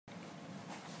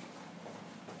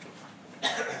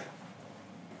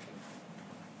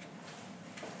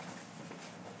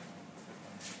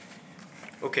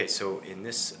Okay, so in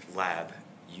this lab,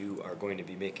 you are going to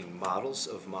be making models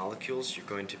of molecules. You're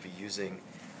going to be using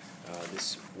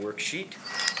this worksheet.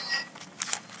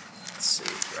 Let's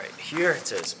see, right here it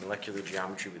says molecular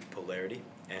geometry with polarity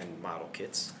and model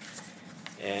kits.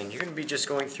 And you're going to be just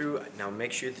going through. Now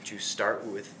make sure that you start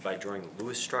by drawing a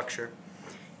Lewis structure,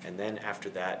 and then after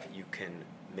that you can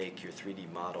make your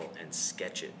 3D model and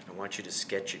sketch it. I want you to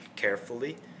sketch it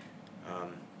carefully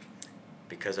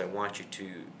because I want you to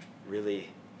really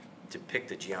depict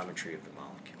the geometry of the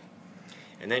molecule.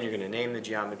 And then you're going to name the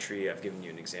geometry. I've given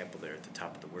you an example there at the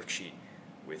top of the worksheet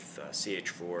with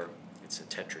CH4. It's a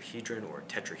tetrahedron or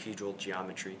tetrahedral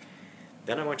geometry.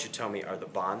 Then I want you to tell me, are the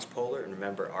bonds polar? And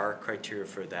remember, our criteria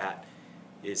for that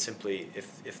is simply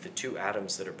if the two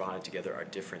atoms that are bonded together are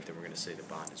different, then we're going to say the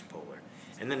bond is polar.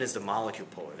 And then is the molecule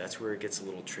polar? That's where it gets a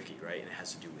little tricky, right? And it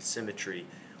has to do with symmetry,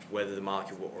 whether the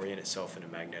molecule will orient itself in a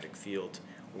magnetic field,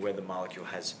 or whether the molecule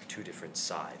has two different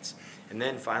sides. And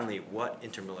then finally, what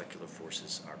intermolecular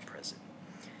forces are present.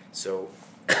 So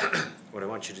what I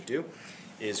want you to do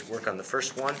is work on the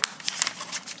first one.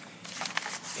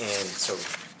 And so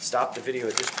stop the video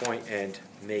at this point and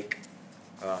make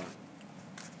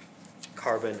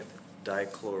carbon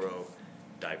dichloro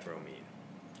dibromine.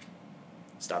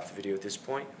 Stop the video at this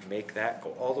point, make that,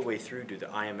 go all the way through, do the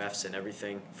IMFs and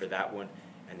everything for that one,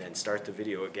 and then start the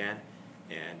video again,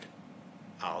 and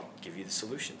I'll give you the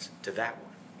solutions to that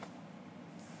one.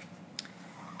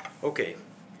 Okay,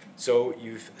 so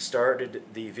you've started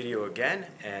the video again,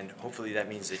 and hopefully that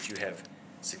means that you have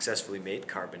successfully made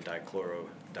carbon dichloro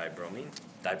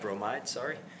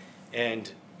dibromide,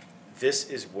 and this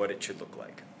is what it should look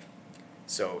like.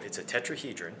 So it's a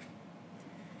tetrahedron,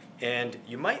 and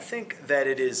you might think that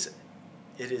it is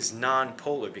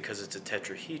non-polar because it's a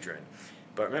tetrahedron,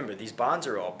 but remember, these bonds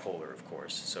are all polar, of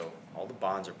course, so all the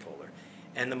bonds are polar.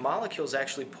 And the molecule is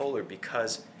actually polar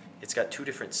because it's got two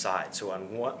different sides. So on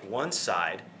one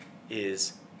side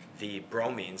is the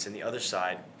bromines, and the other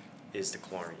side is the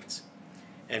chlorines.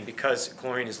 And because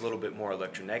chlorine is a little bit more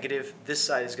electronegative, this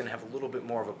side is going to have a little bit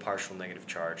more of a partial negative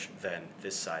charge than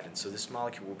this side. And so this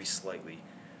molecule will be slightly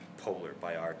polar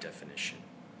by our definition.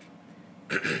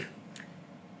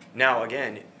 Now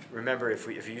again, remember if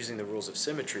you're using the rules of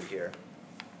symmetry here,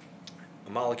 a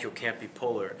molecule can't be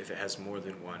polar if it has more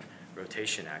than one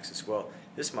rotation axis. Well,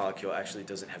 this molecule actually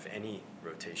doesn't have any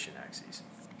rotation axes.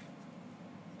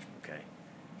 Okay.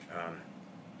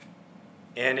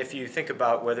 And if you think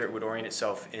about whether it would orient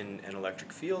itself in an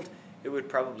electric field, it would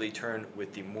probably turn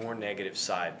with the more negative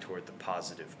side toward the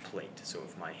positive plate. So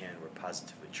if my hand were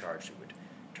positively charged, it would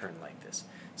turn like this.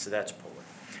 So that's polar.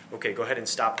 Okay, go ahead and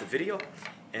stop the video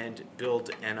and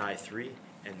build Ni3,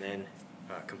 and then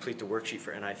complete the worksheet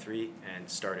for Ni3 and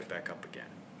start it back up again.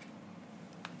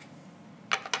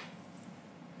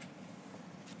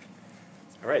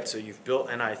 Alright, so you've built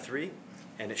Ni3,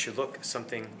 and it should look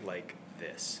something like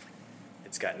this.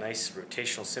 It's got nice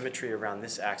rotational symmetry around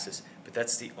this axis, but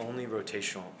that's the only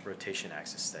rotation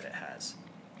axis that it has.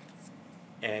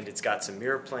 And it's got some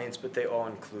mirror planes, but they all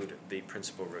include the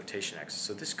principal rotation axis.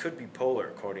 So this could be polar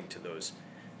according to those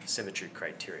symmetry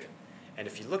criteria. And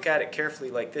if you look at it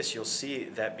carefully like this, you'll see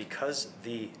that because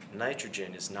the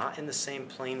nitrogen is not in the same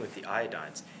plane with the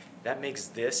iodines, that makes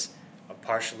this a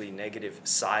partially negative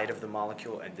side of the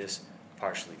molecule and this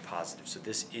partially positive. So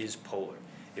this is polar.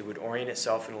 It would orient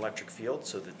itself in an electric field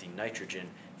so that the nitrogen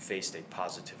faced a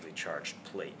positively charged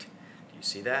plate. Do you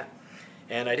see that?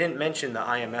 And I didn't mention the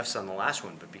IMFs on the last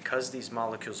one, but because these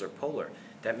molecules are polar,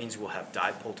 that means we'll have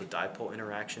dipole to dipole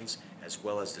interactions as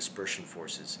well as dispersion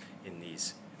forces in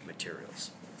these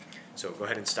materials. So go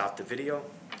ahead and stop the video,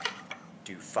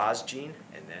 do phosgene,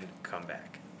 and then come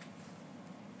back.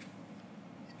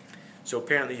 So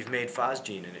apparently you've made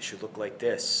phosgene, and it should look like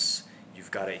this.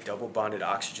 You've got a double bonded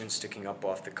oxygen sticking up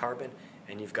off the carbon,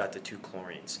 and you've got the two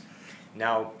chlorines.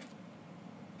 Now,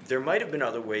 there might have been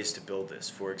other ways to build this.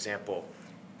 For example,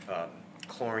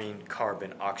 chlorine,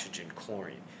 carbon, oxygen,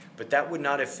 chlorine. But that would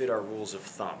not have fit our rules of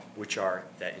thumb, which are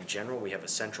that in general we have a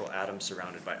central atom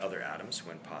surrounded by other atoms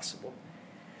when possible.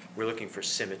 We're looking for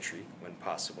symmetry when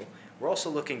possible. We're also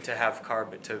looking to have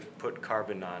put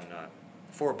carbon on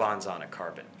 4 bonds on a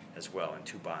carbon as well, and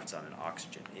 2 bonds on an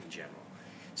oxygen in general.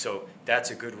 So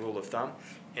that's a good rule of thumb.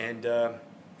 And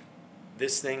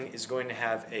this thing is going to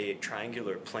have a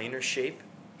triangular planar shape.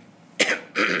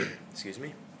 Excuse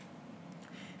me.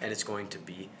 And it's going to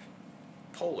be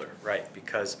polar, right?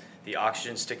 Because the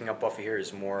oxygen sticking up off of here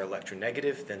is more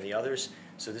electronegative than the others.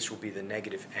 So this will be the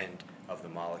negative end of the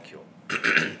molecule.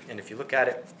 And if you look at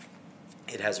it,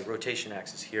 it has a rotation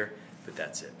axis here, but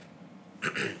that's it.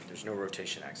 There's no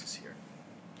rotation axis here.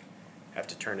 have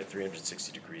to turn it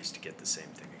 360 degrees to get the same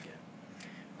thing again.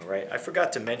 All right, I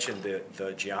forgot to mention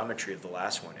the geometry of the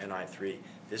last one, Ni3.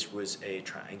 This was a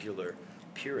triangular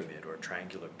pyramid or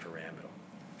triangular pyramidal.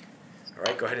 All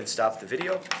right, go ahead and stop the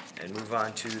video and move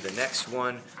on to the next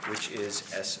one, which is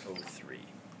SO3.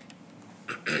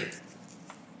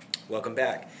 Welcome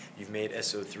back. You've made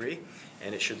SO3,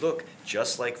 and it should look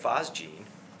just like phosgene.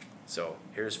 So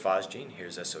here's phosgene,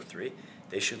 here's SO3.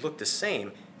 They should look the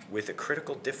same with a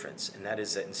critical difference, and that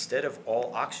is that instead of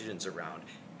all oxygens around,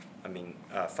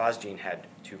 phosgene had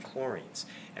 2 chlorines,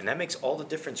 and that makes all the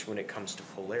difference when it comes to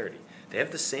polarity. They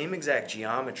have the same exact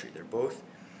geometry. They're both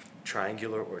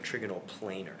triangular or trigonal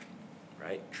planar,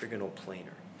 right? Trigonal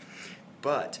planar.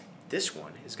 But this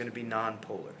one is going to be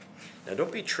nonpolar. Now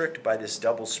don't be tricked by this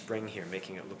double spring here,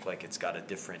 making it look like it's got a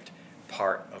different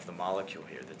part of the molecule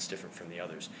here that's different from the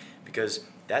others, because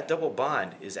that double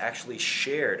bond is actually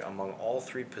shared among all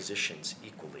 3 positions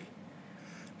equally.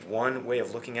 One way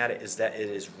of looking at it is that it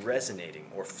is resonating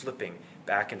or flipping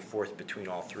back and forth between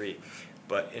all 3.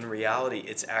 But in reality,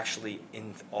 it's actually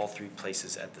in all 3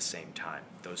 places at the same time,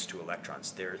 those 2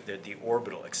 electrons. The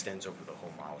orbital extends over the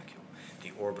whole molecule,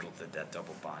 the orbital that that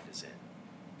double bond is in.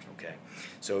 Okay?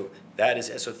 So that is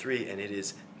SO3, and it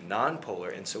is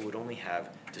nonpolar, and so would only have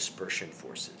dispersion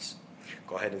forces.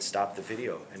 Go ahead and stop the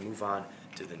video and move on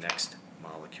to the next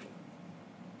molecule.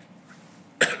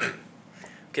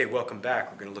 Okay, welcome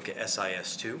back. We're going to look at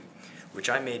SiS2, which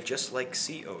I made just like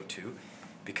CO2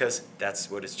 because that's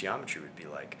what its geometry would be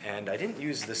like. And I didn't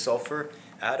use the sulfur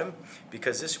atom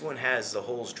because this one has the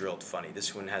holes drilled funny.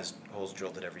 This one has holes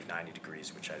drilled at every 90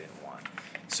 degrees, which I didn't want.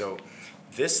 So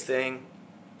this thing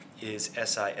is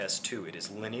SiS2. It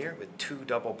is linear with 2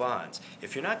 double bonds.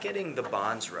 If you're not getting the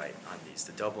bonds right on these,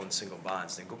 the double and single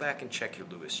bonds, then go back and check your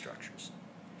Lewis structures.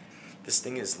 This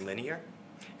thing is linear,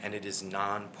 and it is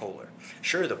non-polar.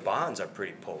 Sure, the bonds are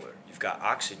pretty polar. You've got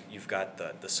oxygen, you've got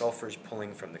the sulfurs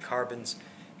pulling from the carbons,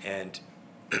 and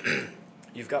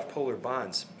you've got polar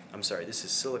bonds. I'm sorry, this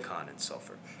is silicon and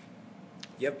sulfur.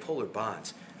 You have polar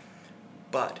bonds,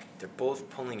 but they're both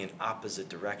pulling in opposite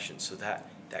directions, so that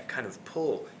kind of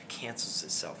pull cancels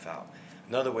itself out.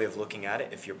 Another way of looking at it,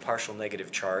 if your partial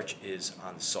negative charge is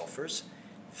on the sulfurs,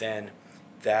 then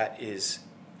that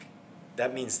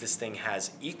means this thing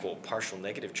has equal partial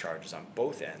negative charges on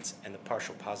both ends and the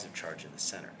partial positive charge in the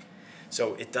center.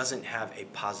 So it doesn't have a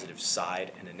positive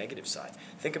side and a negative side.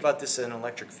 Think about this in an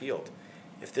electric field.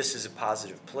 If this is a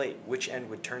positive plate, which end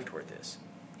would turn toward this?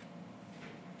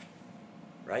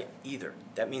 Right? Either.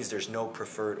 That means there's no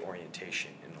preferred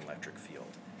orientation in an electric field.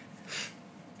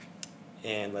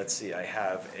 And let's see,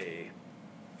 let's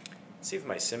see if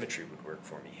my symmetry would work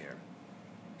for me here.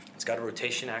 It's got a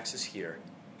rotation axis here.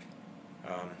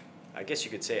 I guess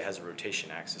you could say it has a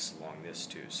rotation axis along this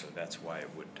too, so that's why it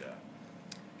would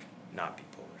not be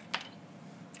polar.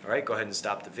 All right, go ahead and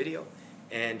stop the video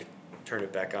and turn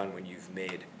it back on when you've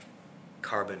made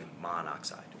carbon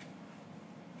monoxide.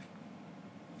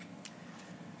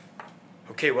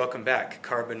 Okay, welcome back.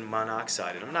 Carbon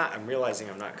monoxide. And I'm realizing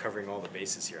I'm not covering all the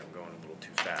bases here. I'm going a little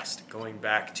too fast. Going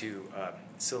back to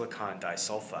silicon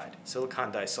disulfide.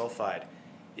 Silicon disulfide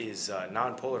is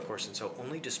nonpolar, of course, and so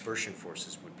only dispersion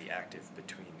forces would be active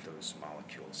between those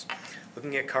molecules.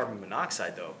 Looking at carbon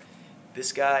monoxide, though,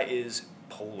 this guy is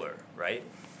polar, right?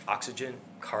 Oxygen,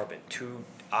 carbon, 2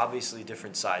 obviously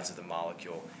different sides of the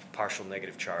molecule, partial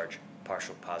negative charge,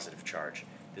 partial positive charge.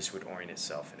 This would orient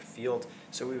itself in a field,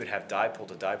 so we would have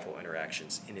dipole-to-dipole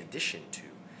interactions in addition to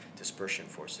dispersion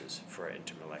forces for our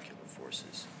intermolecular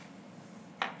forces.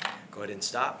 Go ahead and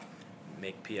stop,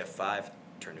 make PF5,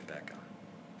 turn it back on.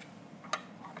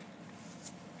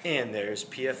 And there's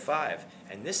PF5,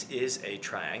 and this is a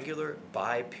triangular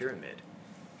bipyramid.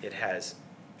 It has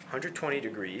 120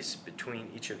 degrees between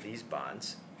each of these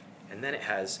bonds, and then it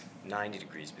has 90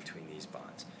 degrees between these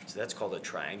bonds. So that's called a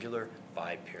triangular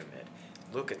bipyramid.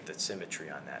 Look at the symmetry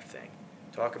on that thing.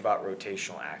 Talk about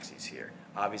rotational axes here.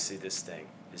 Obviously this thing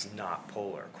is not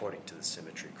polar according to the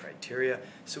symmetry criteria,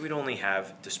 so we'd only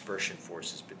have dispersion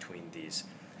forces between these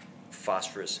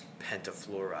phosphorus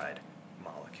pentafluoride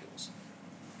molecules.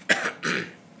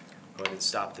 Go ahead and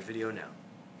stop the video now.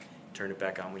 Turn it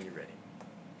back on when you're ready.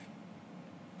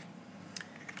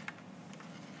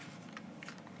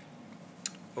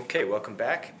 Okay, welcome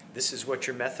back. This is what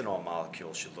your methanol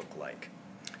molecule should look like.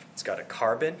 It's got a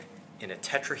carbon in a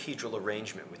tetrahedral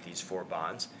arrangement with these 4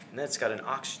 bonds, and then it's got an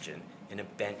oxygen in a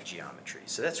bent geometry.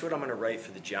 So that's what I'm going to write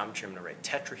for the geometry. I'm going to write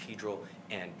tetrahedral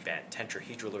and bent.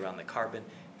 Tetrahedral around the carbon,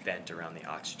 bent around the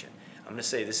oxygen. I'm going to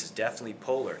say this is definitely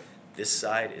polar. This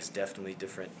side is definitely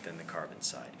different than the carbon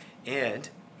side. And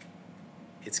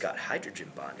it's got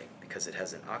hydrogen bonding because it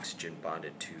has an oxygen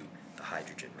bonded to the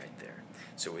hydrogen right there.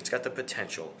 So it's got the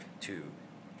potential to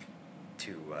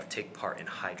take part in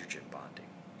hydrogen bonding.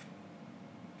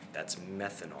 That's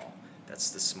methanol.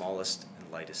 That's the smallest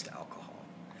and lightest alcohol.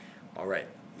 All right,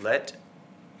 let's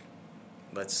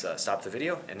stop the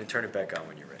video and then turn it back on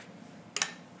when you're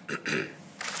ready.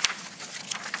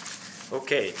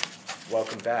 Okay,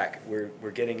 welcome back.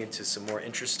 We're getting into some more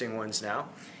interesting ones now.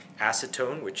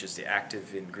 Acetone, which is the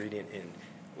active ingredient in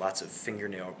lots of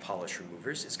fingernail polish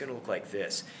removers, is going to look like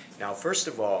this. Now, first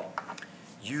of all,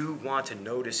 you want to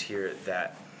notice here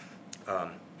that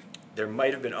there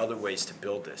might have been other ways to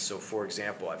build this. So for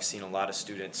example, I've seen a lot of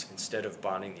students, instead of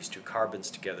bonding these two carbons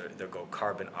together, they'll go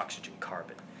carbon, oxygen,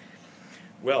 carbon.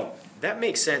 Well, that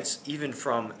makes sense even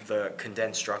from the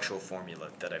condensed structural formula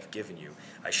that I've given you.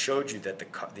 I showed you that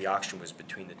the oxygen was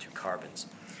between the two carbons.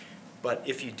 But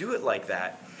if you do it like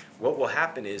that, what will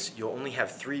happen is you'll only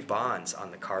have 3 bonds on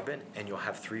the carbon and you'll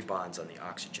have 3 bonds on the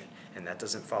oxygen. And that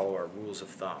doesn't follow our rules of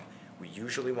thumb. We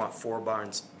usually want 4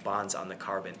 bonds on the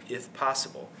carbon if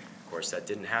possible. Of course, that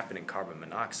didn't happen in carbon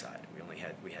monoxide.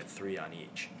 We had 3 on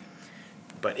each.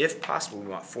 But if possible, we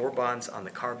want 4 bonds on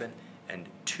the carbon and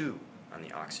 2 on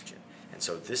the oxygen. And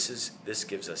so this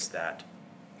gives us that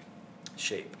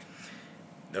shape,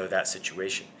 that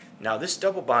situation. Now, this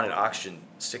double bonded oxygen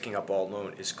sticking up all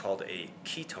alone is called a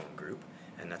ketone group,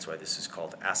 and that's why this is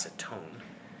called acetone.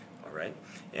 All right,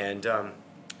 and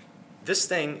this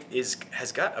thing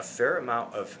has got a fair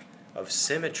amount of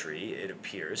symmetry, it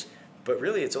appears, but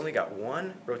really it's only got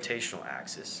one rotational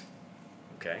axis,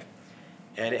 okay,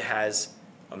 and it has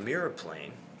a mirror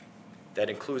plane that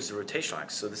includes the rotational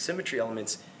axis. So the symmetry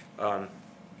elements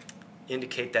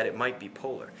indicate that it might be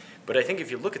polar. But I think if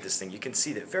you look at this thing, you can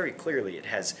see that very clearly it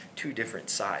has 2 different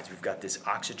sides. We've got this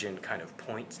oxygen kind of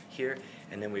point here,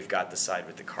 and then we've got the side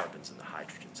with the carbons and the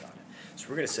hydrogens on it. So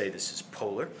we're going to say this is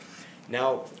polar.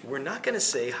 Now, we're not going to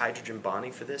say hydrogen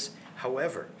bonding for this.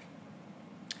 However,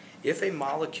 if a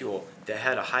molecule that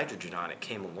had a hydrogen on it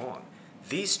came along,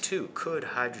 these two could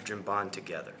hydrogen bond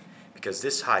together, because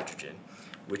this hydrogen,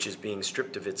 which is being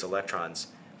stripped of its electrons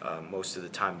most of the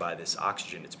time by this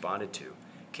oxygen it's bonded to,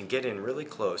 can get in really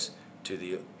close to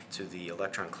the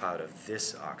electron cloud of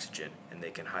this oxygen, and they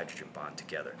can hydrogen bond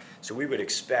together. So we would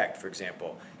expect, for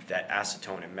example, that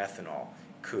acetone and methanol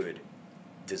could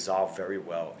dissolve very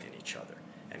well in each other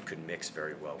and could mix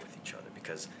very well with each other,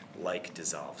 because like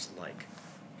dissolves like.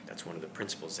 That's one of the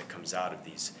principles that comes out of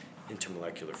these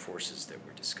intermolecular forces that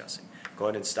we're discussing. Go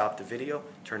ahead and stop the video,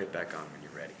 turn it back on when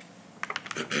you're ready.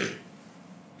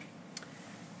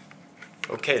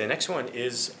 Okay, the next one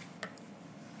is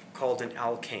called an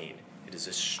alkane. It is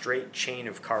a straight chain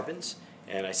of carbons,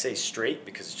 and I say straight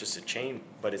because it's just a chain,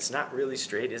 but it's not really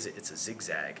straight, is it? It's a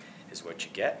zigzag is what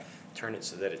you get. Turn it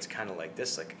so that it's kind of like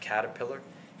this, like a caterpillar.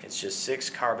 It's just 6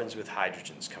 carbons with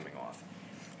hydrogens coming off.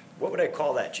 What would I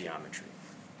call that geometry?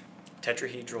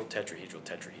 Tetrahedral, tetrahedral,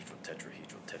 tetrahedral,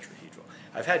 tetrahedral, tetrahedral.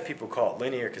 I've had people call it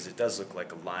linear because it does look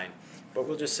like a line, but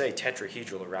we'll just say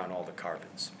tetrahedral around all the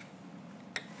carbons.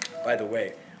 By the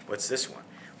way, what's this one?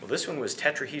 Well, this one was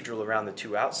tetrahedral around the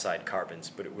 2 outside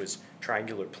carbons, but it was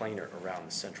triangular planar around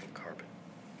the central carbon.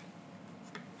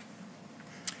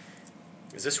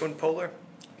 Is this one polar?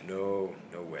 No,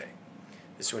 no way.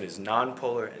 This one is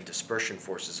nonpolar, and dispersion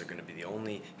forces are going to be the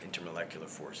only intermolecular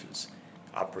forces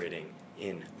operating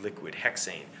in liquid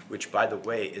hexane, which, by the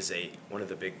way, is one of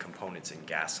the big components in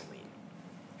gasoline.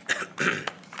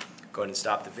 Go ahead and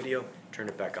stop the video, turn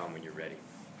it back on when you're ready.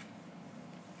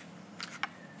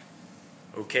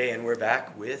 Okay, and we're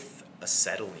back with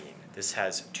acetylene. This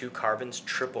has 2 carbons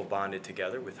triple bonded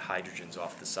together with hydrogens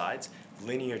off the sides.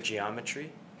 Linear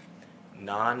geometry,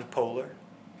 non-polar.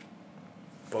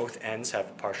 Both ends have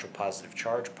a partial positive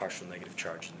charge, partial negative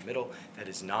charge in the middle. That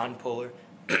is non-polar,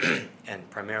 and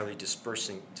primarily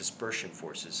dispersion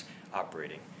forces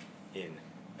operating in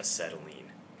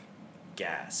acetylene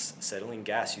gas. Acetylene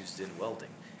gas used in welding,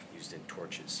 used in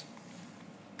torches.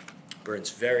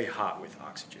 Burns very hot with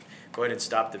oxygen. Go ahead and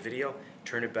stop the video,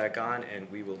 turn it back on,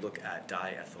 and we will look at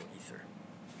diethyl ether.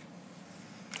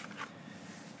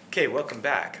 Okay, welcome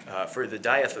back. For the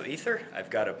diethyl ether, I've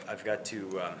got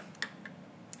to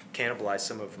cannibalize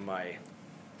some of my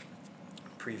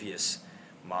previous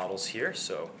models here.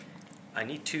 So I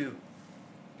need 2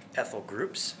 ethyl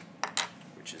groups,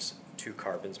 which is 2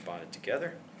 carbons bonded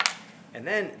together. And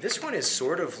then this one is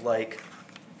sort of like,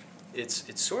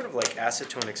 it's sort of like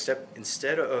acetone, except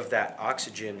instead of that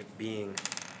oxygen being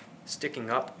sticking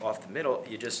up off the middle,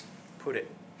 you just put it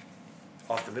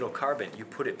off the middle carbon, you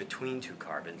put it between 2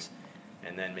 carbons,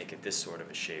 and then make it this sort of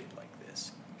a shape like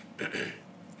this.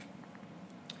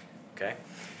 okay?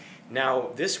 Now,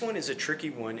 this one is a tricky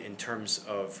one in terms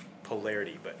of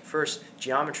polarity, but first,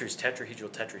 geometry is tetrahedral,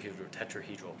 tetrahedral,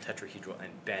 tetrahedral, tetrahedral,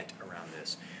 and bent around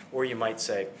this. Or you might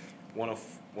say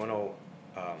 104.5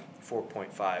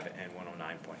 and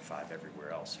 109.5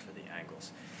 everywhere else for the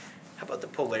angles. How about the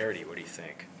polarity? What do you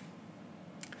think?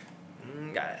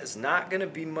 There's not going to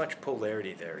be much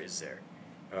polarity there, is there?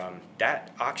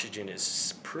 That oxygen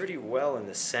is pretty well in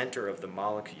the center of the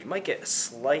molecule. You might get a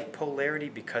slight polarity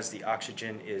because the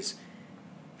oxygen is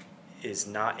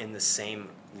not in the same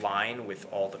line with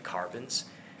all the carbons.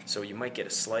 So you might get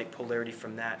a slight polarity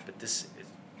from that, but this is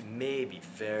maybe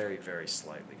very, very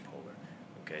slightly polar.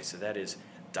 Okay, so that is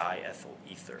diethyl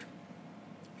ether.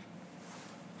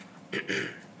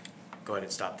 Go ahead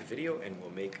and stop the video and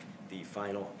we'll make the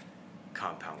final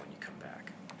compound when you come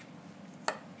back.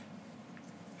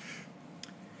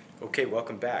 Okay,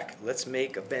 welcome back. Let's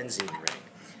make a benzene ring.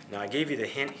 Now I gave you the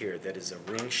hint here that is a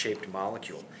ring-shaped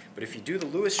molecule, but if you do the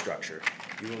Lewis structure,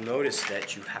 you will notice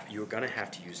that you're going to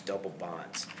have to use double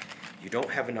bonds. You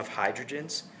don't have enough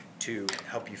hydrogens to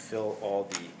help you fill all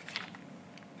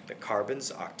the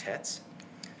carbons, octets,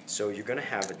 so you're going to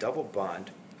have a double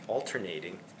bond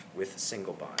alternating with a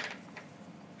single bond.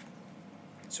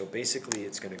 So basically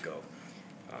it's going to go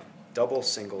double,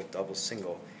 single,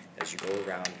 as you go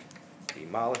around the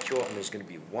molecule, and there's going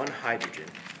to be one hydrogen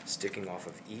sticking off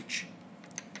of each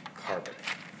carbon.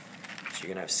 So you're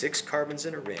going to have 6 carbons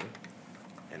in a ring,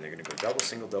 and they're going to go double,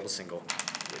 single,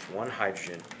 with one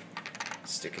hydrogen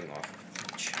sticking off of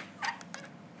each.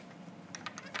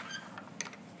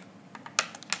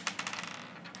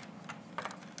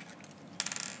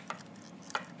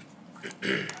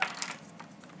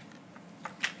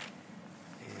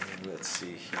 And let's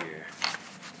see here.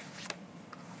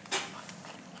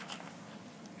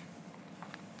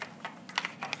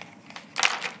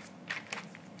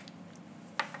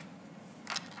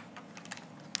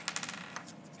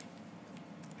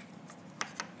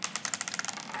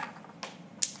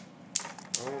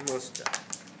 Almost done.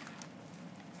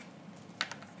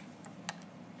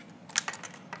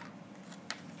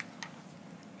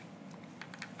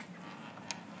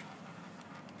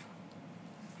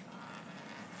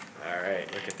 All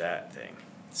right, look at that thing.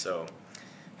 So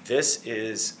this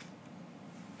is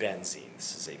benzene.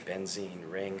 This is a benzene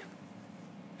ring.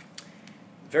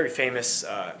 Very famous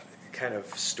kind of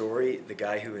story. The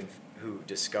guy who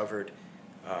discovered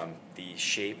the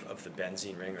shape of the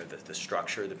benzene ring, or the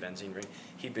structure of the benzene ring,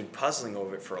 he'd been puzzling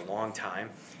over it for a long time,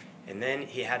 and then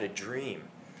he had a dream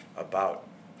about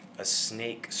a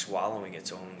snake swallowing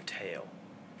its own tail.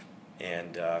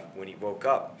 And when he woke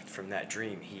up from that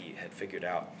dream, he had figured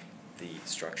out the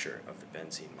structure of the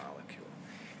benzene molecule.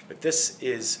 But this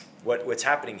is, what's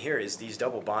happening here is these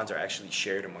double bonds are actually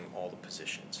shared among all the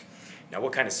positions. Now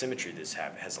what kind of symmetry does this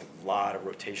have? It has a lot of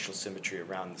rotational symmetry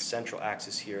around the central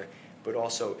axis here, but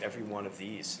also every one of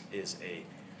these is a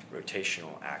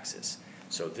rotational axis.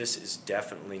 So this is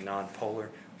definitely nonpolar,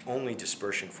 only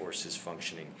dispersion forces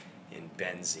functioning in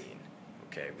benzene,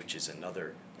 okay, which is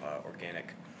another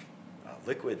organic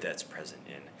liquid that's present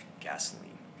in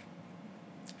gasoline.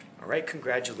 All right,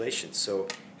 congratulations. So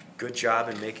good job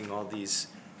in making all these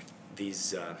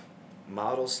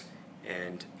models,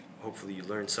 and hopefully you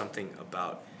learned something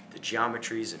about the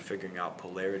geometries and figuring out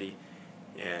polarity,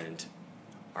 and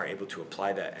are able to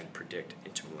apply that and predict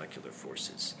intermolecular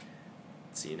forces.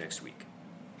 See you next week.